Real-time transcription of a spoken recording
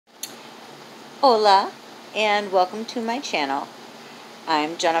Hola, and welcome to my channel.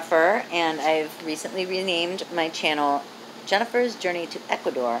 I'm Jennifer, and I've recently renamed my channel Jennifer's Journey to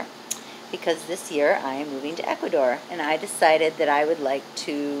Ecuador because this year I am moving to Ecuador, and I decided that I would like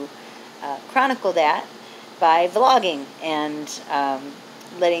to chronicle that by vlogging and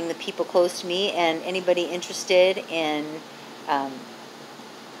letting the people close to me and anybody interested in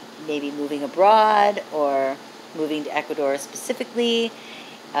maybe moving abroad or moving to Ecuador specifically,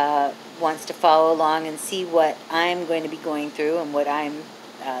 wants to follow along and see what I'm going to be going through and what I'm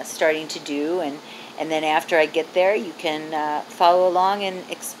starting to do, and then after I get there you can follow along and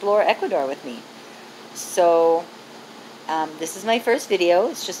explore Ecuador with me. So this is my first video.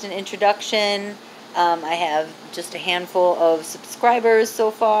 It's just an introduction. I have just a handful of subscribers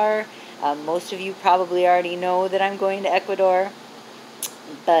so far. Most of you probably already know that I'm going to Ecuador,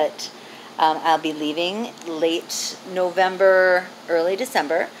 but I'll be leaving late November, early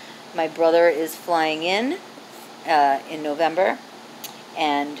December. My brother is flying in November,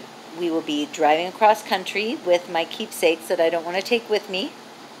 and we will be driving across country with my keepsakes that I don't want to take with me,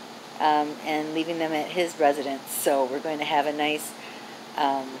 and leaving them at his residence. So we're going to have a nice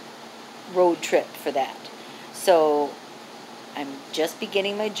road trip for that. So I'm just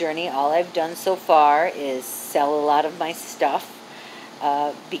beginning my journey. All I've done so far is sell a lot of my stuff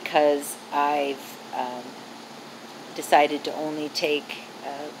because I've decided to only take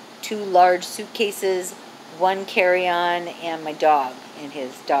 2 large suitcases, 1 carry-on, and my dog in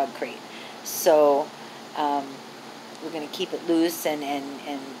his dog crate. So we're going to keep it loose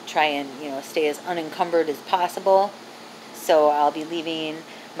and try and stay as unencumbered as possible. So I'll be leaving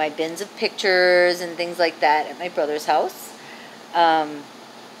my bins of pictures and things like that at my brother's house.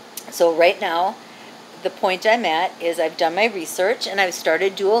 So right now, the point I'm at is I've done my research and I've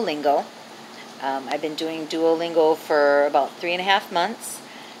started Duolingo. I've been doing Duolingo for about 3.5 months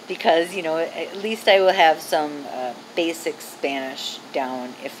because, at least I will have some basic Spanish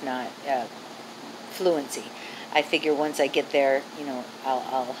down, if not fluency. I figure once I get there,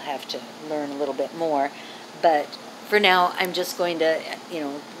 I'll have to learn a little bit more. But for now, I'm just going to,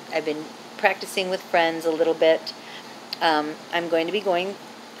 I've been practicing with friends a little bit. I'm going to be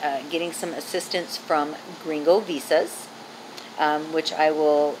getting some assistance from Gringo Visas, which I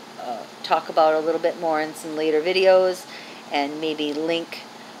will talk about a little bit more in some later videos, and maybe link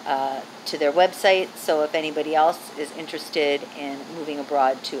to their website. So if anybody else is interested in moving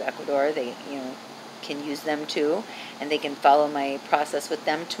abroad to Ecuador, they can use them too, and they can follow my process with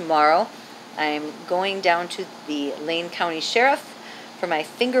them. Tomorrow I'm going down to the Lane County Sheriff for my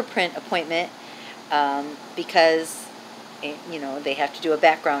fingerprint appointment because they have to do a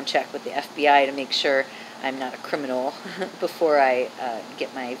background check with the FBI to make sure I'm not a criminal before I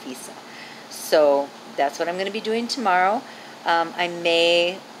get my visa. So that's what I'm going to be doing tomorrow. I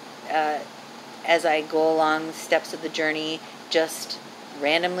may, as I go along the steps of the journey, just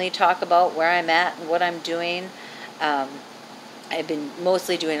randomly talk about where I'm at and what I'm doing. I've been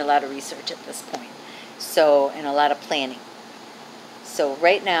mostly doing a lot of research at this point, and a lot of planning. So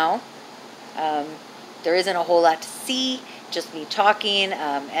right now, there isn't a whole lot to see, just me talking.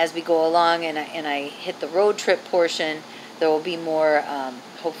 As we go along and I hit the road trip portion, there will be more,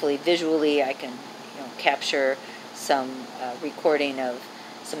 hopefully visually I can capture some recording of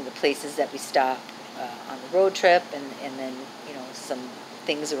some of the places that we stop on the road trip, and then some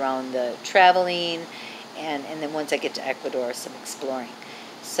things around the traveling, and then once I get to Ecuador, some exploring.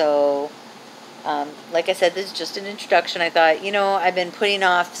 So like I said, this is just an introduction. I thought, I've been putting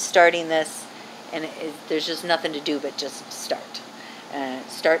off starting this, and there's just nothing to do but just start.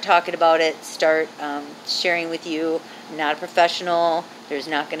 Start talking about it, start sharing with you. I'm not a professional. There's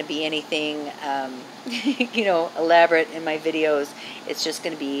not going to be anything, elaborate in my videos. It's just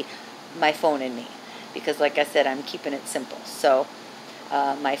going to be my phone and me, because like I said, I'm keeping it simple. So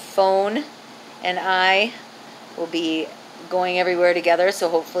my phone and I will be going everywhere together, so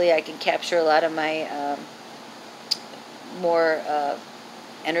hopefully I can capture a lot of my more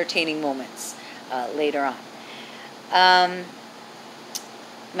entertaining moments later on.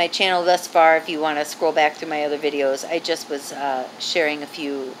 My channel thus far, if you want to scroll back through my other videos, I just was sharing a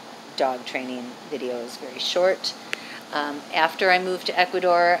few dog training videos, very short. After I move to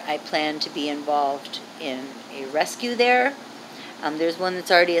Ecuador, I plan to be involved in a rescue there. There's one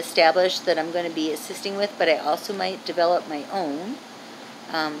that's already established that I'm going to be assisting with, but I also might develop my own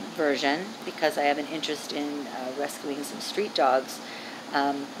version because I have an interest in rescuing some street dogs.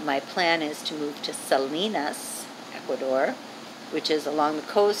 My plan is to move to Salinas, Ecuador, which is along the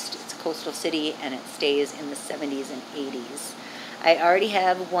coast. It's a coastal city, and it stays in the 70s and 80s. I already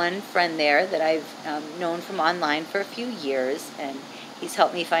have one friend there that I've known from online for a few years, and He's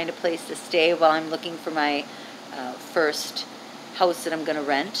helped me find a place to stay while I'm looking for my first house that I'm going to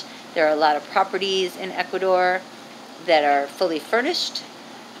rent. There are a lot of properties in Ecuador that are fully furnished,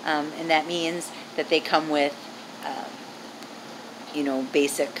 and that means that they come with,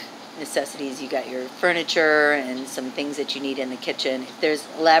 basic necessities. You got your furniture and some things that you need in the kitchen. If there's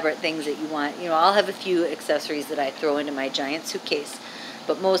elaborate things that you want, I'll have a few accessories that I throw into my giant suitcase,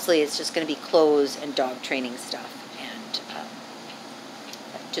 but mostly it's just going to be clothes and dog training stuff and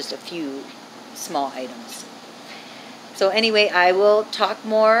just a few small items. So anyway, I will talk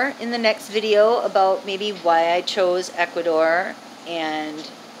more in the next video about maybe why I chose Ecuador and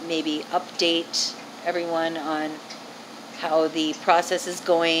maybe update everyone on how the process is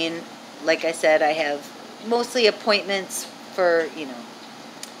going. Like I said, I have mostly appointments for,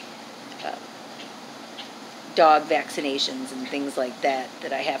 dog vaccinations and things like that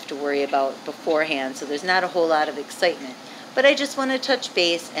I have to worry about beforehand. So there's not a whole lot of excitement. But I just want to touch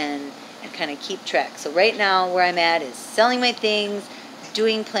base and kind of keep track. So right now where I'm at is selling my things,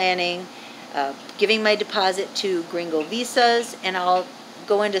 doing planning, giving my deposit to Gringo Visas, and I'll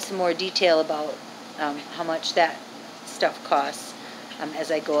go into some more detail about how much that stuff costs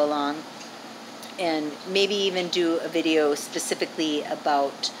as I go along, and maybe even do a video specifically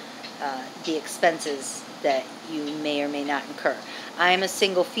about the expenses that you may or may not incur. I'm a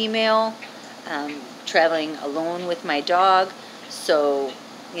single female traveling alone with my dog, so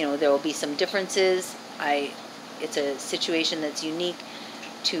there will be some differences. It's a situation that's unique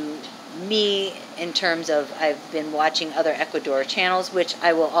to me in terms of I've been watching other Ecuador channels, which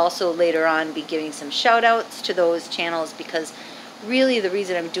I will also later on be giving some shout outs to those channels, because really the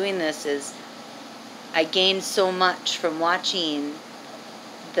reason I'm doing this is I gained so much from watching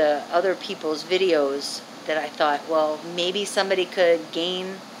the other people's videos that I thought, well, maybe somebody could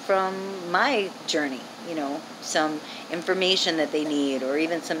gain from my journey, some information that they need, or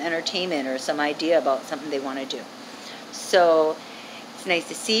even some entertainment or some idea about something they want to do. So it's nice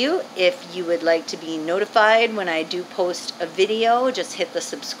to see you. If you would like to be notified when I do post a video, just hit the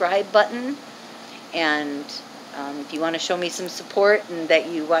subscribe button. And if you want to show me some support and that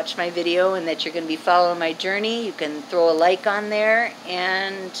you watch my video and that you're going to be following my journey, you can throw a like on there.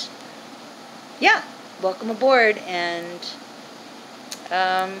 And yeah, welcome aboard, and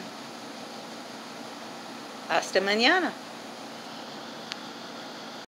hasta mañana.